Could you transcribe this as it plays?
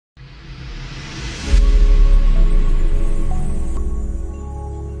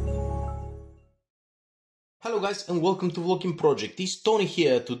Hello guys and welcome to Vlogging Project. It's Tony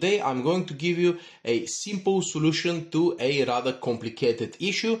here. Today I'm going to give you a simple solution to a rather complicated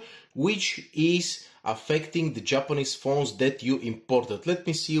issue which is affecting the Japanese phones that you imported. Let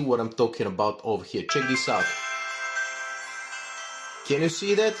me see what I'm talking about over here. Check this out. Can you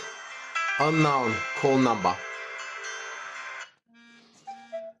see that? Unknown call number.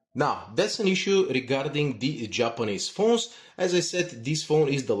 Now, that's an issue regarding the Japanese phones. As I said, this phone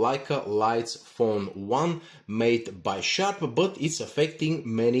is the Leica Lights Phone 1 made by Sharp, but it's affecting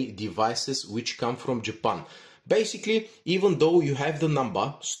many devices which come from Japan. Basically, even though you have the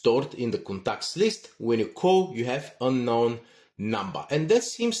number stored in the contacts list, when you call, you have unknown number. And that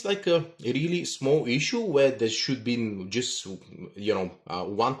seems like a really small issue where there should be just,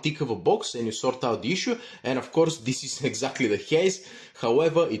 one tick of a box and you sort out the issue. And of course, this is exactly the case.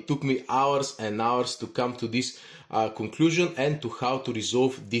 However, it took me hours and hours to come to this conclusion and to how to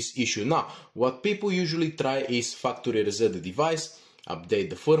resolve this issue. Now, what people usually try is factory reset the device, update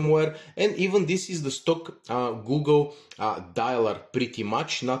the firmware, and even this is the stock Google dialer pretty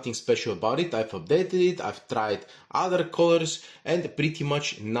much, nothing special about it. I've updated it, I've tried other colors, and pretty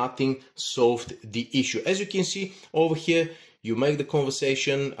much nothing solved the issue. As you can see over here, you make the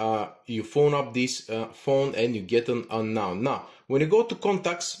conversation, you phone up this phone and you get an unknown. Now, when you go to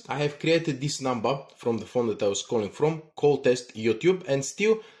contacts, I have created this number from the phone that I was calling from, call test YouTube, and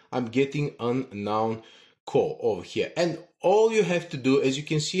still I'm getting unknown call over here. And all you have to do, as you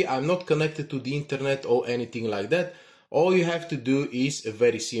can see, I'm not connected to the internet or anything like that. All you have to do is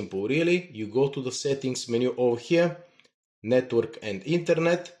very simple, really. You go to the settings menu over here, network and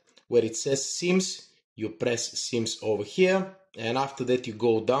internet, where it says SIMs, you press SIMs over here, and after that you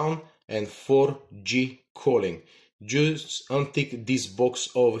go down and 4G calling. Just untick this box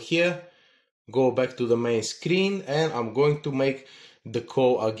over here, go back to the main screen, and I'm going to make the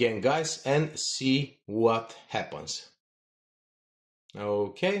call again, guys, and see what happens.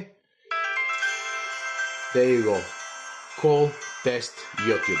 Okay, there you go, call test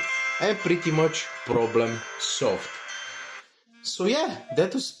YouTube, and pretty much problem solved. So yeah,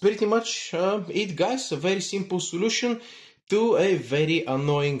 that was pretty much it, guys. A very simple solution to a very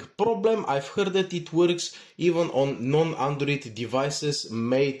annoying problem. I've heard that it works even on non-Android devices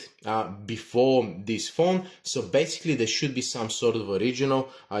made before this phone. So basically there should be some sort of original,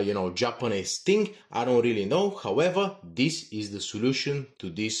 Japanese thing. I don't really know. However, this is the solution to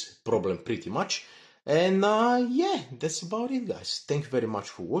this problem pretty much. And yeah, that's about it, guys. Thank you very much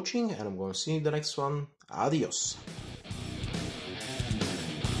for watching, and I'm going to see you in the next one. Adios.